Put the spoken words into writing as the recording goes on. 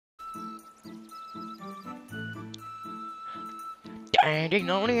Standing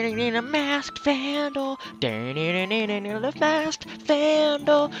in a masked vandal. The masked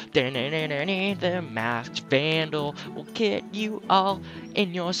vandal. The masked vandal will get you all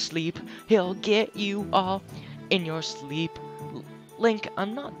in your sleep. He'll get you all in your sleep. Link,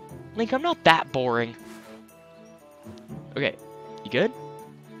 I'm not that boring. Okay, you good?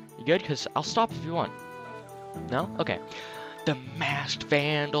 You good? Because I'll stop if you want. No? Okay. The masked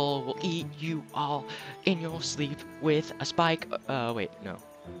vandal will eat you all in your sleep with a spike. Wait, no.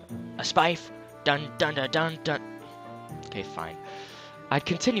 A spife. Dun dun dun dun dun. Okay, fine. I'd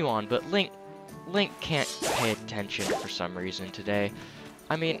continue on, but Link can't pay attention for some reason today.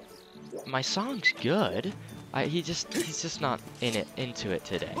 I mean, my song's good. He's just not into it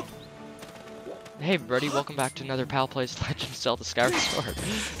today. Hey everybody, welcome back to another PalPlays Legend of Zelda Skyward Sword.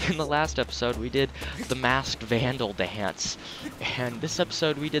 In the last episode, we did the Masked Vandal dance. And this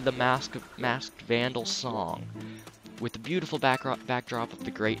episode, we did the Masked Vandal song. With the beautiful backdrop of the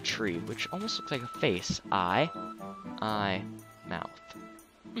great tree, which almost looks like a face. Eye, mouth.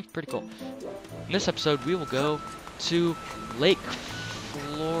 Pretty cool. In this episode, we will go to Lake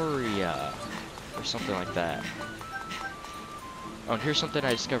Floria. Or something like that. Oh, and here's something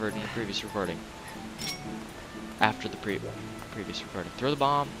I discovered in the previous recording. After the previous recording. Throw the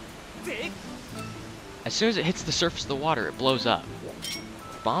bomb. As soon as it hits the surface of the water, it blows up.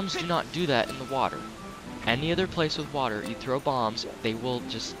 Bombs do not do that in the water. Any other place with water, you throw bombs, they will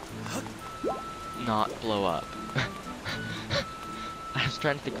just not blow up. I was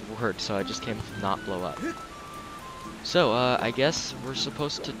trying to think of a word, so I just came with not blow up. So, I guess we're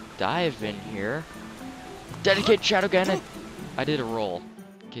supposed to dive in here. Dedicate Shadow Ganon! I did a roll,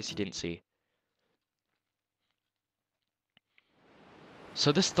 in case you didn't see.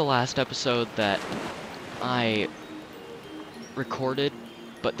 So this is the last episode that I recorded,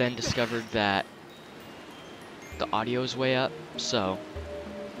 but then discovered that the audio is way up, so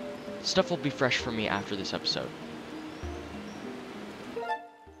stuff will be fresh for me after this episode.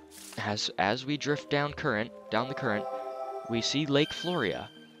 As we drift down the current, we see Lake Floria,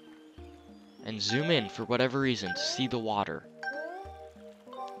 and zoom in for whatever reason to see the water.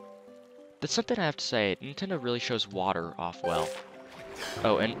 That's something I have to say, Nintendo really shows water off well.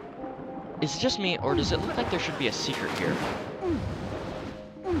 Oh, and is it just me, or does it look like there should be a secret here?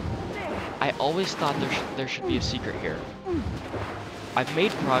 I always thought there should be a secret here. I've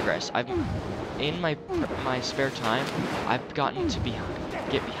made progress. In my spare time, I've gotten to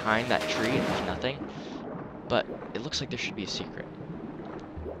get behind that tree and there's nothing. But it looks like there should be a secret.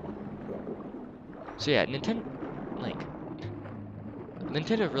 So yeah, Nintendo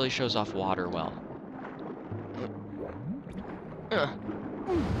really shows off water well. There we go.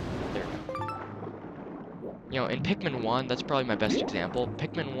 You know, in Pikmin 1, that's probably my best example.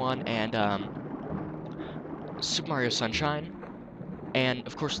 Pikmin 1 and Super Mario Sunshine, and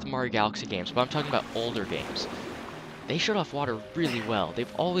of course the Mario Galaxy games, but I'm talking about older games. They showed off water really well.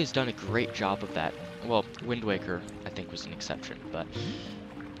 They've always done a great job of that. Well, Wind Waker, I think, was an exception, but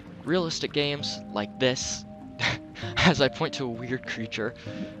realistic games like this, as I point to a weird creature,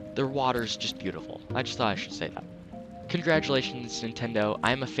 their water's just beautiful. I just thought I should say that. Congratulations, Nintendo.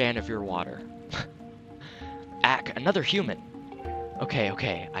 I'm a fan of your water. Ack, another human.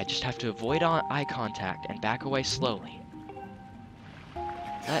 Okay, I just have to avoid eye contact and back away slowly.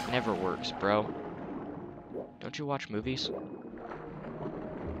 That never works, bro. Don't you watch movies?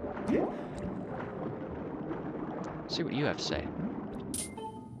 See what you have to say.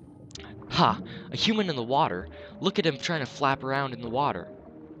 Ha! A human in the water. Look at him trying to flap around in the water.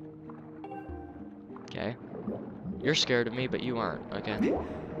 Okay. You're scared of me, but you aren't, okay?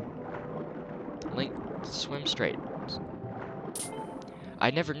 Link, swim straight. I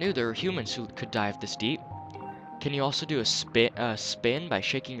never knew there were humans who could dive this deep. Can you also do a spin by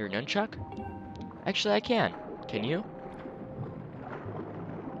shaking your nunchuck? Actually, I can. Can you?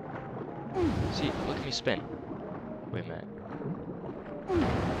 See, look at me spin. Wait a minute.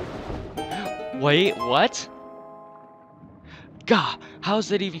 Wait, what? Gah! How is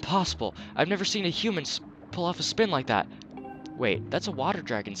that even possible? I've never seen a human pull off a spin like that. Wait, that's a water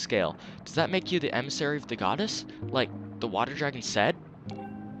dragon scale. Does that make you the emissary of the goddess? Like the water dragon said?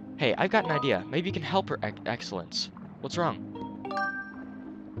 Hey, I've got an idea. Maybe you can help her excellence. What's wrong?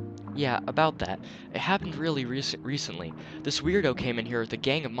 Yeah, about that. It happened really recently. This weirdo came in here with a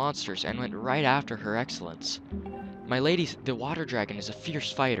gang of monsters and went right after her excellence. My lady, the water dragon, is a fierce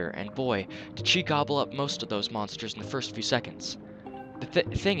fighter, and boy, did she gobble up most of those monsters in the first few seconds. The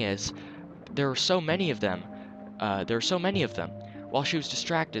thing is, there were so many of them. While she was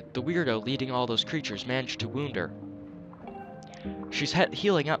distracted, the weirdo leading all those creatures managed to wound her. She's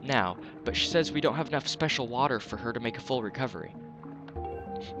healing up now, but she says we don't have enough special water for her to make a full recovery.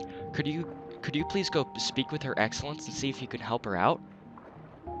 Could you please go speak with Her Excellence and see if you can help her out?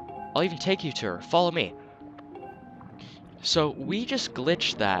 I'll even take you to her. Follow me. So we just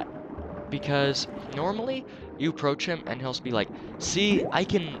glitched that because normally you approach him and he'll be like, "See, I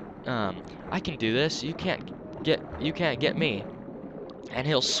can do this. You can't get me." And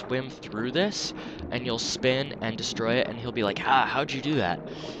he'll swim through this, and you'll spin and destroy it, and he'll be like, "Ha, how'd you do that?"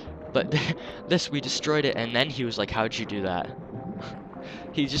 But this, we destroyed it, and then he was like, "How'd you do that?"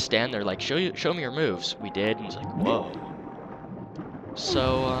 He just stand there like, show me your moves." We did, and he's like, "Whoa."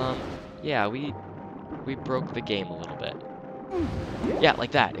 So, yeah, we broke the game a little bit. Yeah,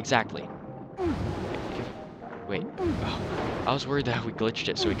 like that, exactly. Wait. Oh, I was worried that we glitched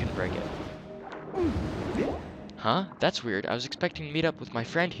it so we couldn't break it. Huh? That's weird. I was expecting to meet up with my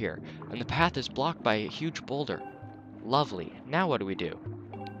friend here, and the path is blocked by a huge boulder. Lovely. Now what do we do?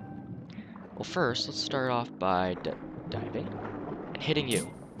 Well, first, let's start off by diving and hitting you.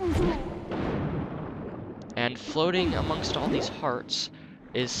 And floating amongst all these hearts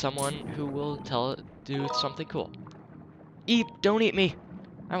is someone who will do something cool. Eep! Don't eat me!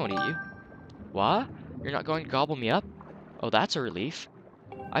 I won't eat you. What? You're not going to gobble me up? Oh, that's a relief.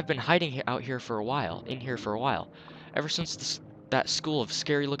 I've been hiding out here for a while, ever since that school of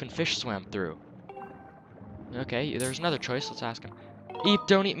scary-looking fish swam through. Okay, there's another choice. Let's ask him. Eep!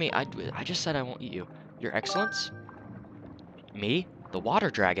 Don't eat me! I just said I won't eat you. Your Excellence? Me? The water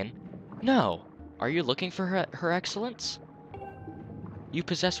dragon? No! Are you looking for her Excellence? You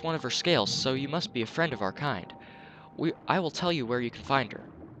possess one of her scales, so you must be a friend of our kind. I will tell you where you can find her.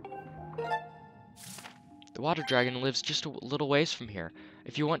 The water dragon lives just a little ways from here.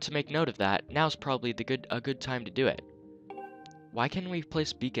 If you want to make note of that, now's probably a good time to do it. Why can't we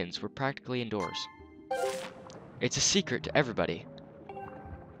place beacons? We're practically indoors. It's a secret to everybody.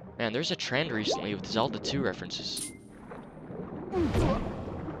 Man, there's a trend recently with Zelda 2 references.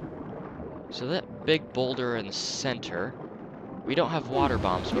 So that big boulder in the center, we don't have water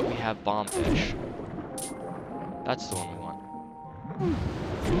bombs, but we have bomb fish. That's the one we want.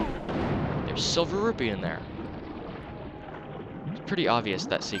 There's silver rupee in there. It's pretty obvious,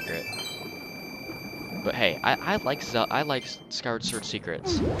 that secret. But hey, I like Skyward Sword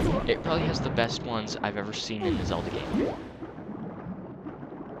secrets. It probably has the best ones I've ever seen in a Zelda game.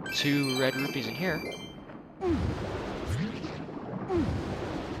 2 red rupees in here.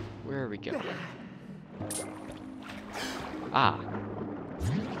 Where are we going? Ah.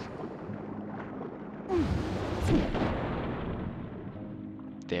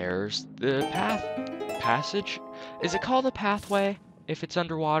 There's the passage. Is it called a pathway if it's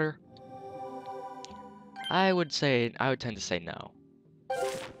underwater? I would tend to say no.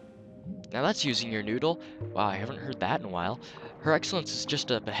 Now that's using your noodle. Wow, I haven't heard that in a while. Her Excellence is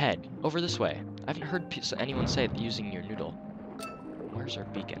just up ahead, over this way. I haven't heard anyone say using your noodle. Where's our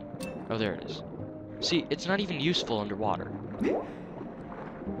beacon? Oh, there it is. See, it's not even useful underwater.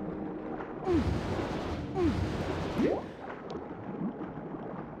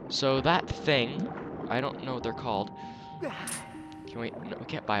 So that thing, I don't know what they're called. Can we? No, we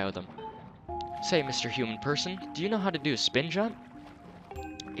can't bio them. Say, Mr. Human Person, do you know how to do a spin jump?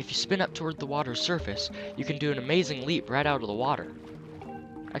 If you spin up toward the water's surface, you can do an amazing leap right out of the water.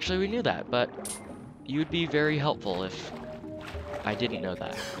 Actually, we knew that, but you'd be very helpful if I didn't know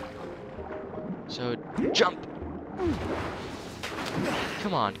that. So, jump!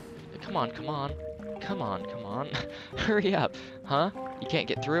 Come on. Come on, come on. Come on, come on. Hurry up. Huh? You can't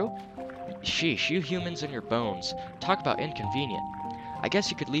get through? Sheesh, you humans and your bones. Talk about inconvenient. I guess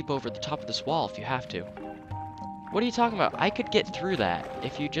you could leap over the top of this wall if you have to. What are you talking about? I could get through that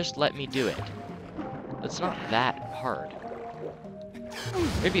if you just let me do it. It's not that hard.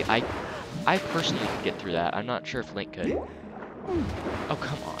 Maybe I personally could get through that. I'm not sure if Link could. Oh,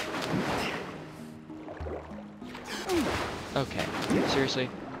 come on. Okay. Seriously?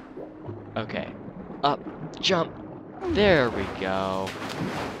 Okay. Up. Jump. There we go.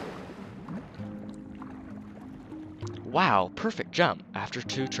 Wow, perfect jump after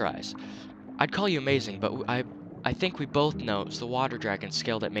 2 tries. I'd call you amazing, but I think we both know it was the water dragon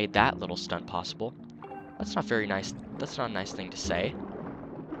scale that made that little stunt possible. That's not very nice. That's not a nice thing to say.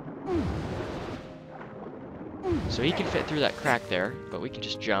 So he can fit through that crack there, but we can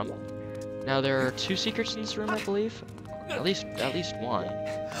just jump. Now there are 2 secrets in this room, I believe. At least one.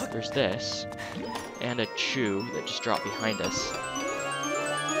 There's this, and a chew that just dropped behind us.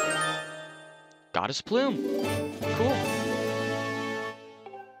 Goddess Plume. Cool.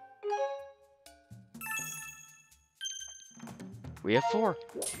 We have 4.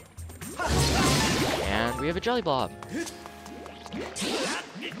 And we have a Jelly Blob.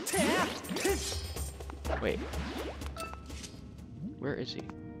 Wait. Where is he?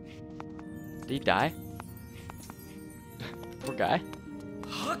 Did he die? Poor guy.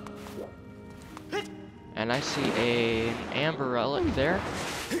 And I see an amber relic there.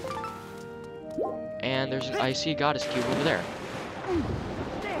 And I see a goddess cube over there.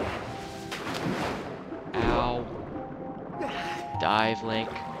 Ow. Dive, Link.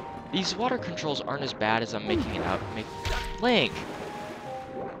 These water controls aren't as bad as I'm making it out. Link!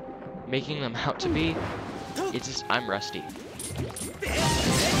 Making them out to be. It's just, I'm rusty.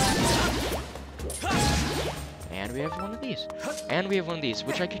 And we have one of these. And we have one of these,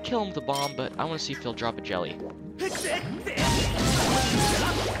 which I could kill him with a bomb, but I want to see Phil drop a jelly. No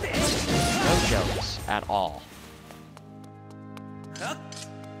jellies at all.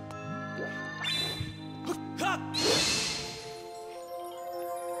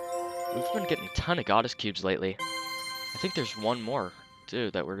 We've been getting a ton of goddess cubes lately. I think there's one more, too,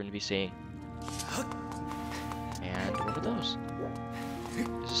 that we're going to be seeing. And one of those.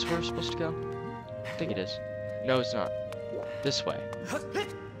 Is this where we're supposed to go? I think it is. No, it's not. This way.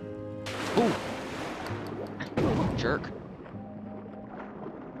 Ooh! Jerk.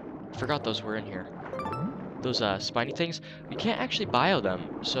 Forgot those were in here. Those, spiny things. We can't actually bio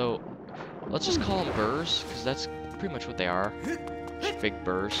them, so let's just call them burrs, because that's pretty much what they are. Just big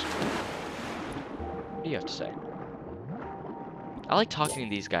burrs. What do you have to say? I like talking to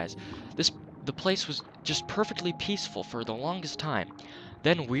these guys. The place was just perfectly peaceful for the longest time.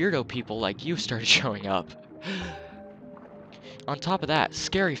 Then weirdo people like you started showing up. On top of that,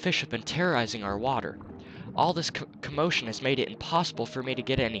 scary fish have been terrorizing our water. All this commotion has made it impossible for me to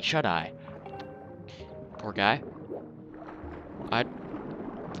get any shut-eye. Poor guy.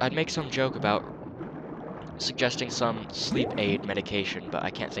 I'd make some joke about suggesting some sleep aid medication, but I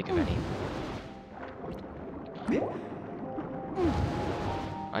can't think of any.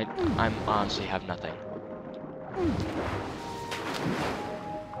 I'm honestly have nothing.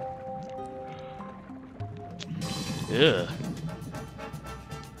 Ugh.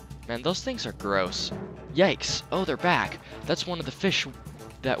 Man, those things are gross. Yikes. Oh, they're back. That's one of the fish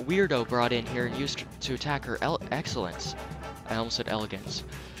that weirdo brought in here and used to attack her excellence. I almost said elegance.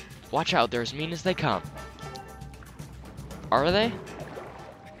 Watch out, they're as mean as they come. Are they?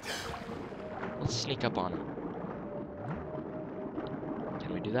 Let's sneak up on them.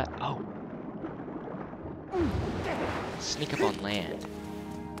 Can we do that? Oh. Sneak up on land.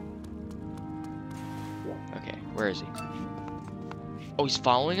 Okay, where is he? Oh, he's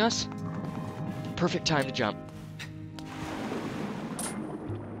following us? Perfect time to jump.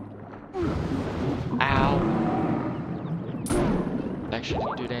 Ow. Actually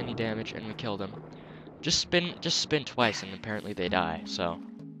didn't do any damage and we killed him. Just spin twice and apparently they die, so.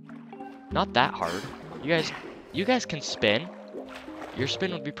 Not that hard. You guys can spin. Your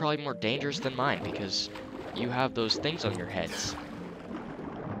spin would be probably more dangerous than mine because you have those things on your heads.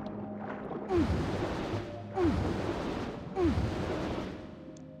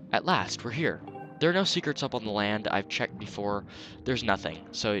 At last, we're here. There are no secrets up on the land. I've checked before. There's nothing.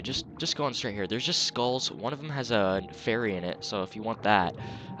 So just go on straight here. There's just skulls. One of them has a fairy in it. So if you want that,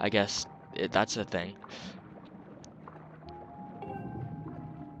 I guess that's a thing.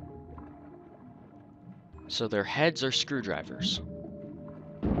 So their heads are screwdrivers.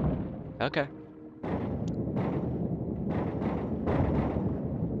 Okay.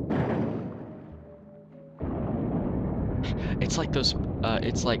 It's like those,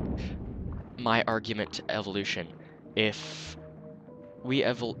 it's like my argument to evolution. If we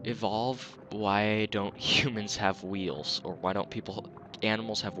evolve, why don't humans have wheels? Or why don't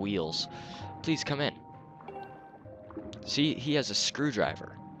animals have wheels? Please come in. See, he has a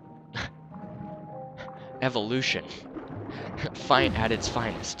screwdriver. Evolution. Fine at its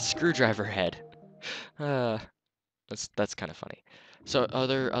finest. Screwdriver head. That's kind of funny. So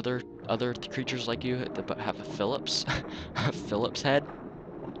other creatures like you that have a Phillips, a Phillips head.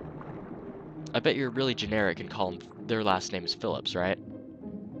 I bet you're really generic and call them their last name is Phillips, right?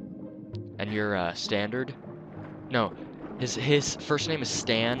 And you're standard. No, his first name is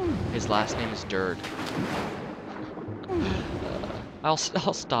Stan. His last name is Durd. I'll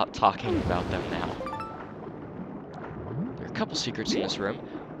stop talking about them now. There are a couple secrets in this room.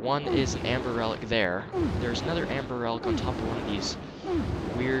 One is an amber relic there. There's another amber relic on top of one of these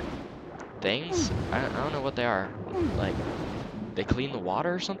weird things. I don't know what they are. Like, they clean the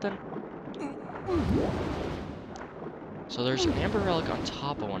water or something? So there's an amber relic on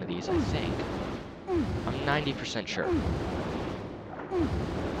top of one of these, I think. I'm 90% sure.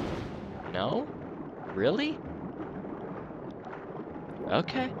 No? Really?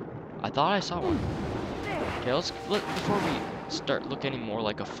 Okay. I thought I saw one. Okay, before we start looking any more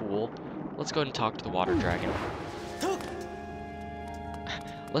like a fool, let's go ahead and talk to the water dragon.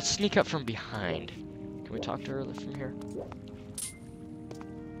 Let's sneak up from behind. Can we talk to her from here?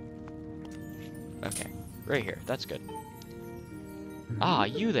 Okay, right here. That's good. Ah,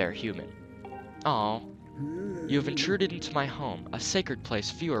 you there, human. Oh, you have intruded into my home, a sacred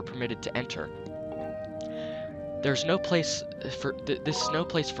place few are permitted to enter. There's no place for this is no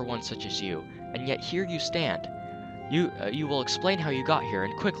place for one such as you, and yet here you stand. You will explain how you got here,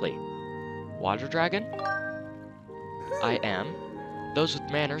 and quickly. Water dragon? I am. Those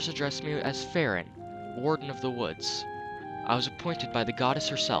with manners address me as Faron, warden of the woods. I was appointed by the goddess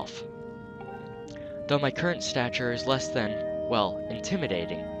herself. Though my current stature is less than, well,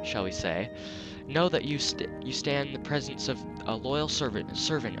 intimidating, shall we say, know that you stand in the presence of a loyal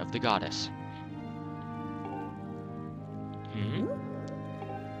servant of the goddess.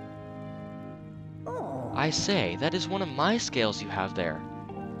 I say, that is one of my scales you have there.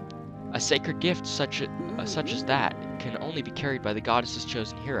 A sacred gift such as that can only be carried by the goddess's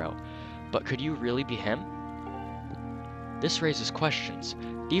chosen hero, but could you really be him? This raises questions.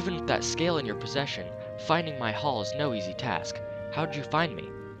 Even with that scale in your possession, finding my hall is no easy task. How did you find me?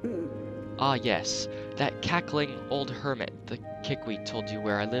 Ah yes, that cackling old hermit, the Kikwit, told you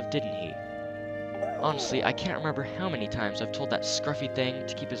where I live, didn't he? Honestly, I can't remember how many times I've told that scruffy thing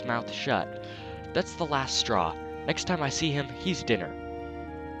to keep his mouth shut. That's the last straw. Next time I see him, he's dinner.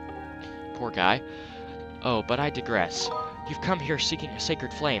 Poor guy. Oh, but I digress. You've come here seeking a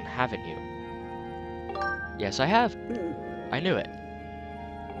sacred flame, haven't you? Yes, I have. I knew it.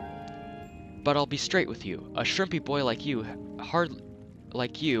 But I'll be straight with you. A shrimpy boy like you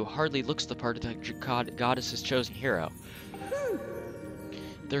hardly looks the part of the goddess's chosen hero.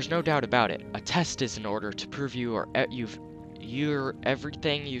 There's no doubt about it. A test is in order to prove you're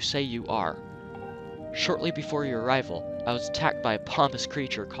everything you say you are. Shortly before your arrival, I was attacked by a pompous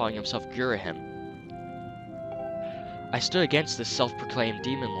creature calling himself Gurahim. I stood against this self-proclaimed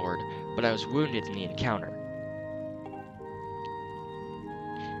demon lord, but I was wounded in the encounter.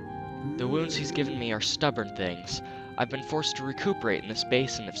 The wounds he's given me are stubborn things. I've been forced to recuperate in this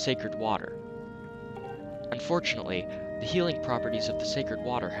basin of sacred water. Unfortunately, the healing properties of the sacred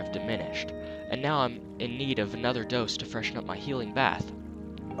water have diminished, and now I'm in need of another dose to freshen up my healing bath.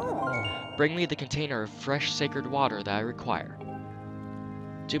 Bring me the container of fresh sacred water that I require.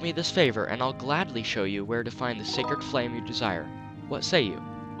 Do me this favor, and I'll gladly show you where to find the sacred flame you desire. What say you?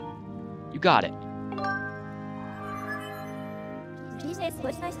 You got it.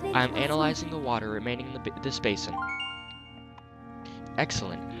 I am analyzing the water remaining in this basin.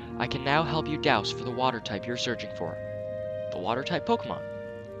 Excellent. I can now help you douse for the water type you're searching for. The water type Pokemon.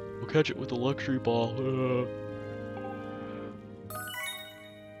 We'll catch it with a luxury ball.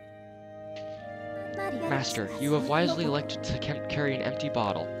 Master, you have wisely elected to carry an empty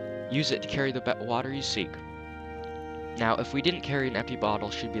bottle. Use it to carry the water you seek. Now, if we didn't carry an empty bottle,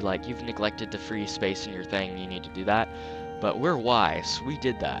 she'd be like, you've neglected the free space in your thing, you need to do that. But we're wise, we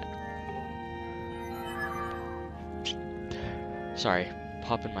did that. Sorry,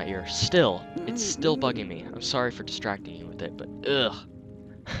 pop in my ear. Still, it's still bugging me. I'm sorry for distracting you with it, but ugh.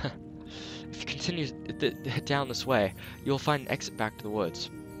 If you continue down this way, you'll find an exit back to the woods.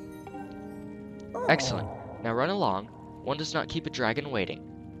 Excellent. Now run along. One does not keep a dragon waiting.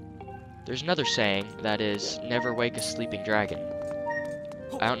 There's another saying that is, never wake a sleeping dragon.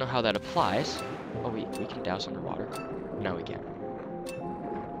 I don't know how that applies. Oh, we can douse underwater. No, we can't.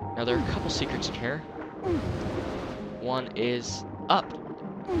 Now there are a couple secrets in here. One is up.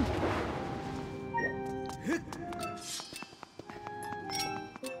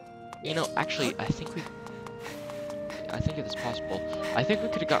 You know, actually, I think it is possible. I think we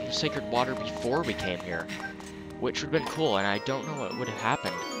could have gotten the sacred water before we came here, which would have been cool, and I don't know what would have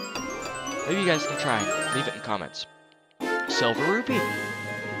happened. Maybe you guys can try. Leave it in comments. Silver rupee!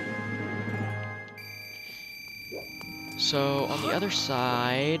 So, on the other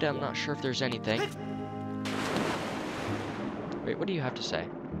side, I'm not sure if there's anything. Wait, what do you have to say?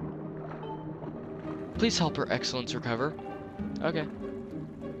 Please help Her Excellence recover. Okay.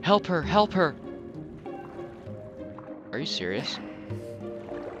 Help her! Help her! Are you serious?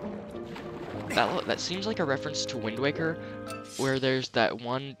 That seems like a reference to Wind Waker, where there's that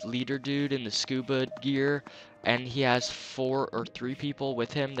one leader dude in the scuba gear, and he has 4 or 3 people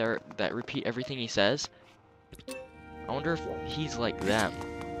with him that repeat everything he says. I wonder if he's like them,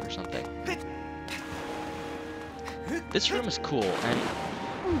 or something. This room is cool, and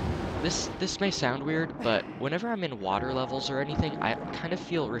this may sound weird, but whenever I'm in water levels or anything, I kind of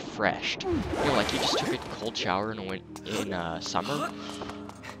feel refreshed. You know, like you just took a cold shower in summer.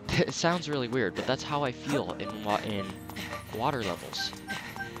 It sounds really weird, but that's how I feel in water levels.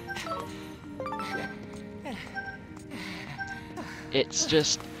 It's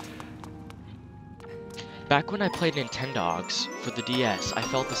just... Back when I played Nintendogs for the DS, I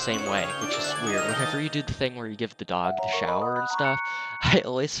felt the same way, which is weird. Whenever you do the thing where you give the dog the shower and stuff, I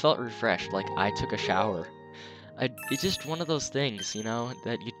always felt refreshed, like I took a shower. It's just one of those things, you know,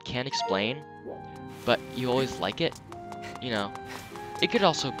 that you can't explain, but you always like it, you know. It could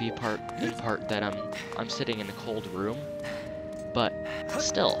also be in part that I'm sitting in a cold room, but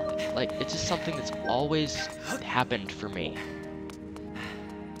still, like, it's just something that's always happened for me.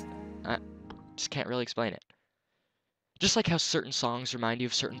 I just can't really explain it. Just like how certain songs remind you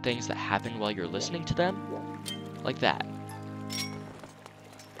of certain things that happen while you're listening to them, like that.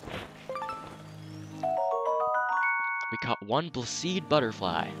 We caught one Blaseed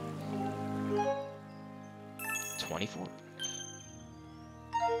butterfly. 24.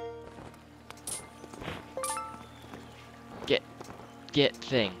 Get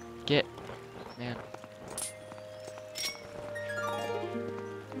thing. Get, man.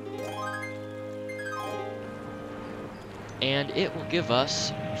 And it will give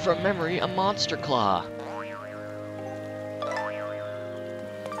us, from memory, a monster claw.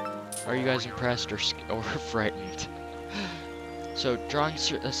 Are you guys impressed or frightened? So, drawing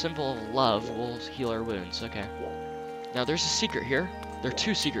a symbol of love will heal our wounds. Okay. Now, there's a secret here. There are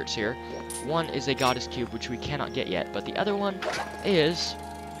two secrets here. One is a goddess cube, which we cannot get yet, but the other one is...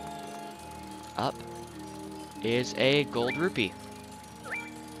 is a gold rupee.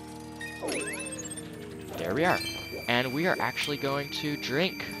 There we are. And we are actually going to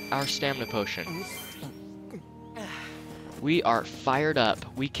drink our stamina potion. We are fired up.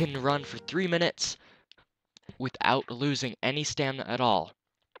 We can run for 3 minutes without losing any stamina at all.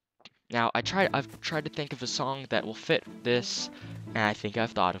 Now, I've tried to think of a song that will fit this, and I think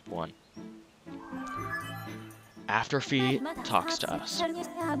I've thought of one. After Fee talks to us.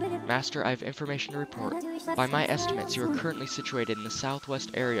 Master, I have information to report. By my estimates, you are currently situated in the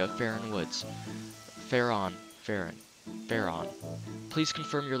southwest area of Faron Woods. Faron. Please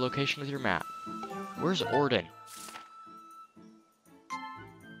confirm your location with your map. Where's Orden?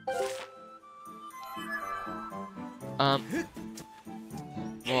 Well,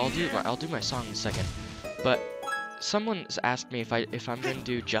 I'll do my song in a second. But someone's asked me if I'm gonna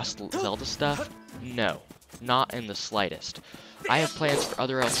do just Zelda stuff. No, not in the slightest. I have plans for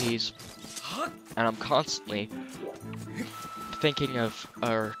other LPs, and I'm constantly thinking of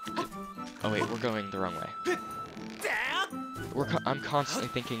oh wait, we're going the wrong way. I'm constantly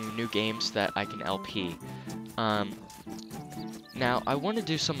thinking of new games that I can LP. Now I want to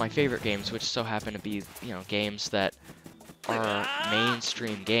do some of my favorite games, which so happen to be, you know, games that are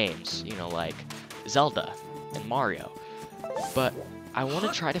mainstream games, you know, like Zelda and Mario. But I want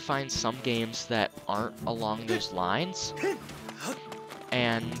to try to find some games that aren't along those lines.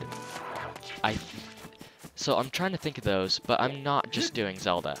 And so I'm trying to think of those, but I'm not just doing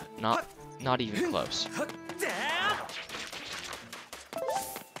Zelda. Not even close.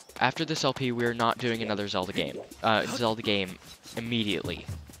 After this LP, we're not doing another Zelda game. Immediately.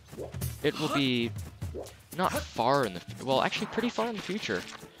 It will be not far in the... Well, actually pretty far in the future.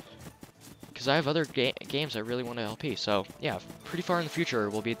 Because I have other games I really want to LP. So, yeah, pretty far in the future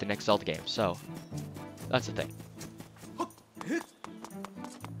will be the next Zelda game. So, that's the thing.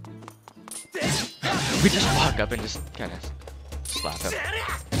 We just walk up and just kind of slap him.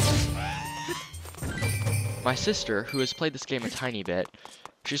 My sister, who has played this game a tiny bit,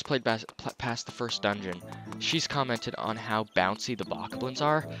 she's played past the first dungeon. She's commented on how bouncy the bokoblins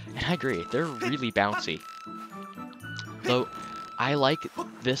are, and I agree, they're really bouncy. Though, I like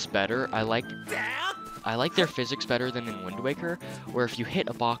this better. I like their physics better than in Wind Waker, where if you hit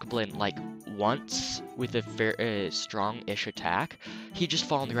a bokoblin like once with a very strong-ish attack, he'd just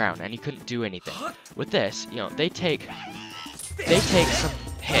fall on the ground and he couldn't do anything. With this, you know, they take some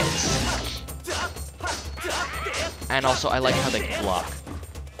hits. And also, I like how they can block.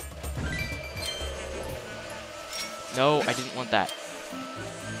 No, I didn't want that.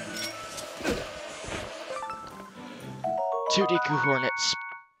 2 Deku Hornets.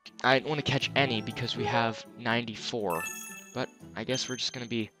 I didn't want to catch any because we have 94. But I guess we're gonna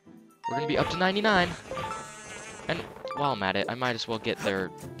be up to 99. And while I'm at it, I might as well get their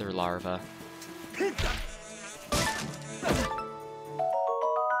larva.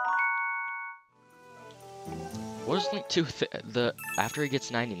 What does Link 2 after he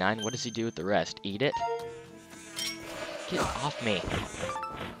gets 99, what does he do with the rest? Eat it? Get off me.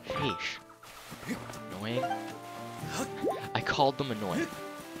 Sheesh. Annoying. I called them annoying.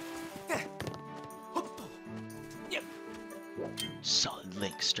 Solid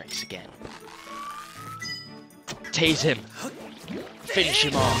Link strikes again. Tase him. Finish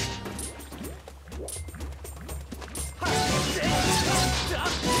him off.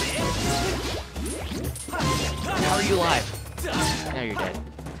 How are you alive? Now you're dead.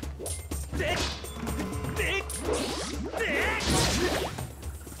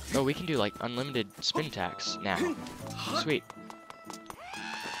 Oh, we can do like unlimited spin attacks now. Sweet.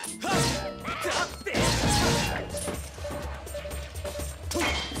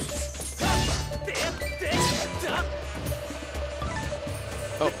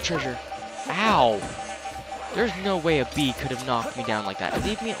 Oh, treasure. Ow! There's no way a bee could have knocked me down like that.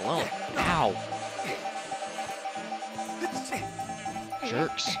 Leave me alone. Ow!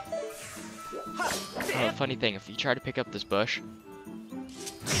 Jerks. Oh, funny thing, if you try to pick up this bush,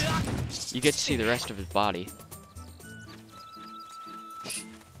 you get to see the rest of his body.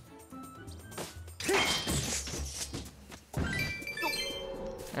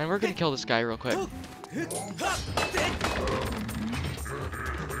 And we're gonna kill this guy real quick.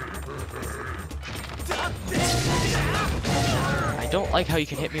 I don't like how you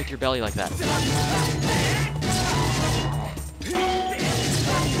can hit me with your belly like that.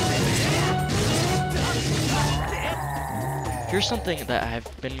 Here's something that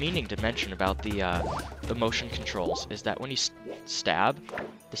I've been meaning to mention about the motion controls, is that when you stab,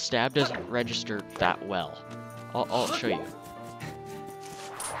 the stab doesn't register that well. I'll show you.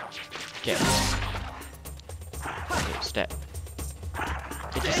 Okay. Step.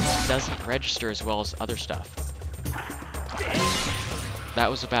 It just doesn't register as well as other stuff. That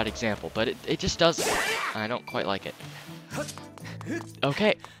was a bad example, but it just doesn't. I don't quite like it.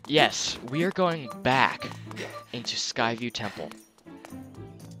 Okay, yes, we are going back into Skyview Temple.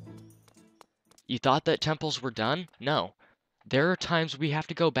 You thought that temples were done? No. There are times we have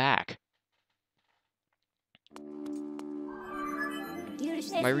to go back.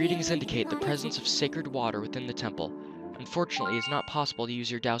 My readings indicate the presence of sacred water within the temple. Unfortunately, it's not possible to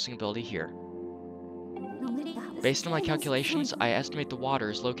use your dowsing ability here. Based on my calculations, I estimate the water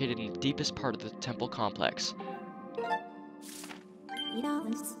is located in the deepest part of the temple complex.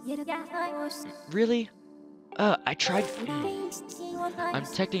 Really? I tried... I'm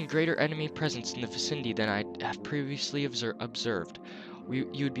detecting greater enemy presence in the vicinity than I have previously observed.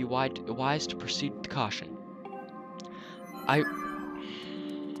 You would be wise to proceed with caution.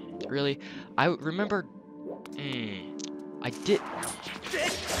 Really? I remember... I did...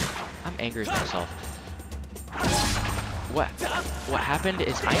 I'm angry with myself. What happened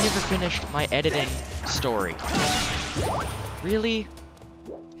is I never finished my editing story. Really?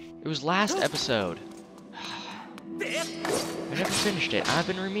 It was last episode. I never finished it. I've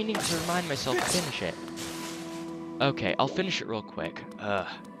been meaning to remind myself to finish it. Okay, I'll finish it real quick. I'm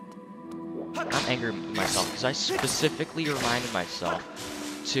angry with myself because I specifically reminded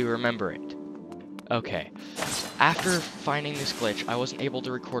myself to remember it. Okay. After finding this glitch, I wasn't able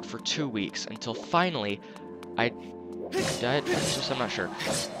to record for 2 weeks until finally did I finish this? I'm not sure.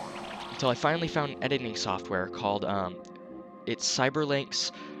 Until I finally found editing software called, it's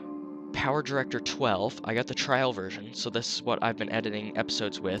Cyberlink's Power Director 12. I got the trial version, so this is what I've been editing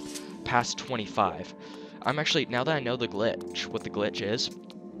episodes with, past 25. I'm actually, now that I know the glitch, what the glitch is,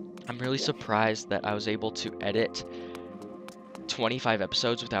 I'm really surprised that I was able to edit 25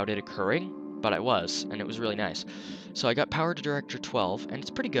 episodes without it occurring, but I was, and it was really nice. So I got Power Director 12, and it's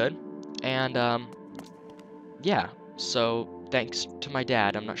pretty good, and, yeah, so thanks to my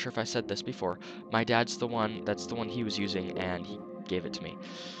dad. I'm not sure if I said this before. My dad's the one, that's the one he was using, and he gave it to me.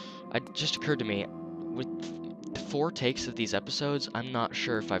 It just occurred to me, with 4 takes of these episodes, I'm not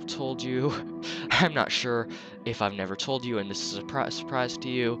sure if I've told you. I'm not sure if I've never told you, and this is a surprise to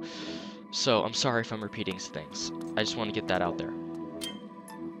you. So I'm sorry if I'm repeating things. I just want to get that out there.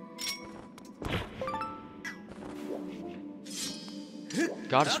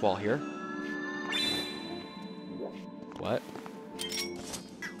 Goddess wall here. What?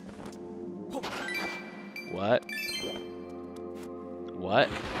 What? What?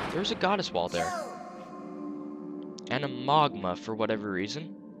 There's a goddess wall there. And a magma for whatever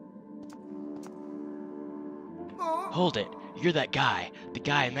reason. Hold it. You're that guy. The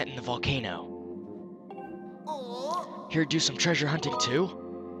guy I met in the volcano. Here to do some treasure hunting too?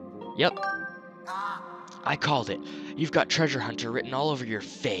 Yep. I called it. You've got treasure hunter written all over your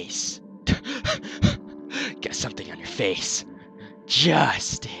face. Got something on your face.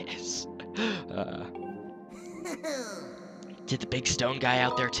 Justice. Did the big stone guy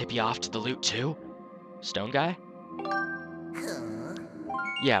out there tip you off to the loot too? Stone guy?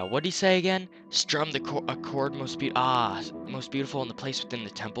 Yeah, what'd he say again? Strum the chord most beautiful in the place within the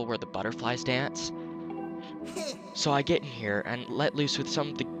temple where the butterflies dance. So I get in here and let loose with some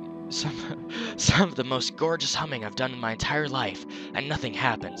of the most gorgeous humming I've done in my entire life, and nothing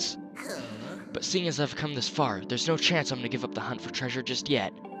happens. But seeing as I've come this far, there's no chance I'm gonna give up the hunt for treasure just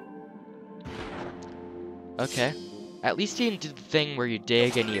yet. Okay. At least he didn't do the thing where you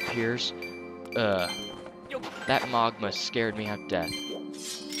dig and he appears. That magma scared me out to death.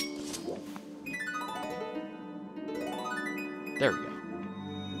 There we go.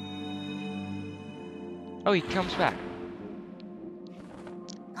 Oh, he comes back.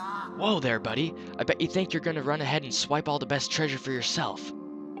 Whoa there, buddy. I bet you think you're gonna run ahead and swipe all the best treasure for yourself.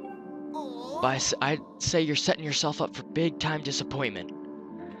 But I'd say you're setting yourself up for big-time disappointment.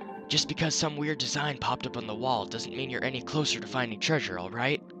 Just because some weird design popped up on the wall doesn't mean you're any closer to finding treasure,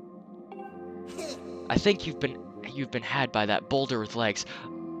 alright? I think you've been had by that boulder with legs.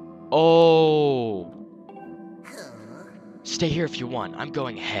 Oh! Stay here if you want. I'm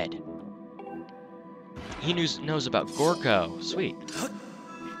going ahead. He knows about Gorko. Sweet.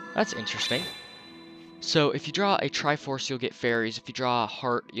 That's interesting. So if you draw a Triforce, you'll get fairies. If you draw a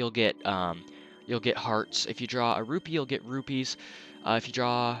heart, you'll get hearts. If you draw a rupee, you'll get rupees. If you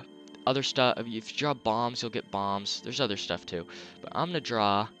draw other stuff, if you draw bombs, you'll get bombs. There's other stuff too. But I'm gonna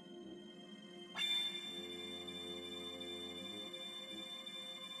draw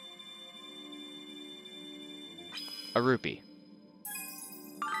a rupee.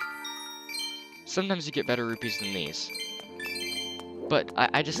 Sometimes you get better rupees than these. But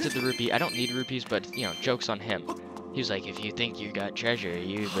I just did the rupee. I don't need rupees, but, you know, joke's on him. He was like, if you think you got treasure,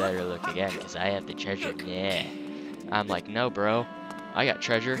 you better look again, because I have the treasure. Yeah. I'm like, no, bro. I got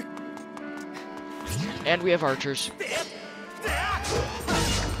treasure. And we have archers.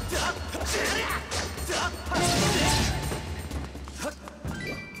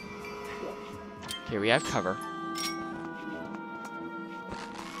 Here we have cover.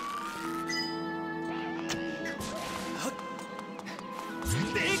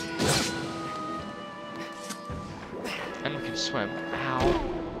 And we can swim. Ow.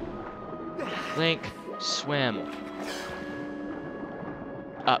 Link, swim.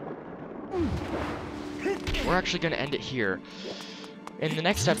 Up. We're actually going to end it here. In the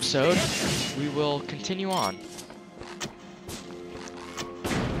next episode, we will continue on.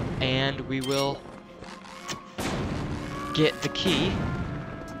 And we will get the key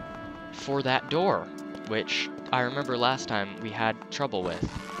for that door, which I remember last time we had trouble with.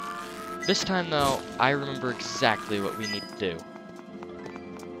 This time, though, I remember exactly what we need to do.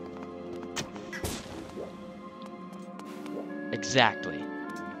 Exactly.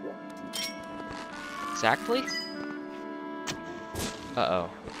 Exactly? Uh-oh.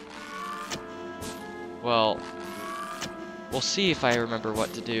 Well, we'll see if I remember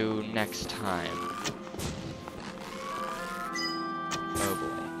what to do next time.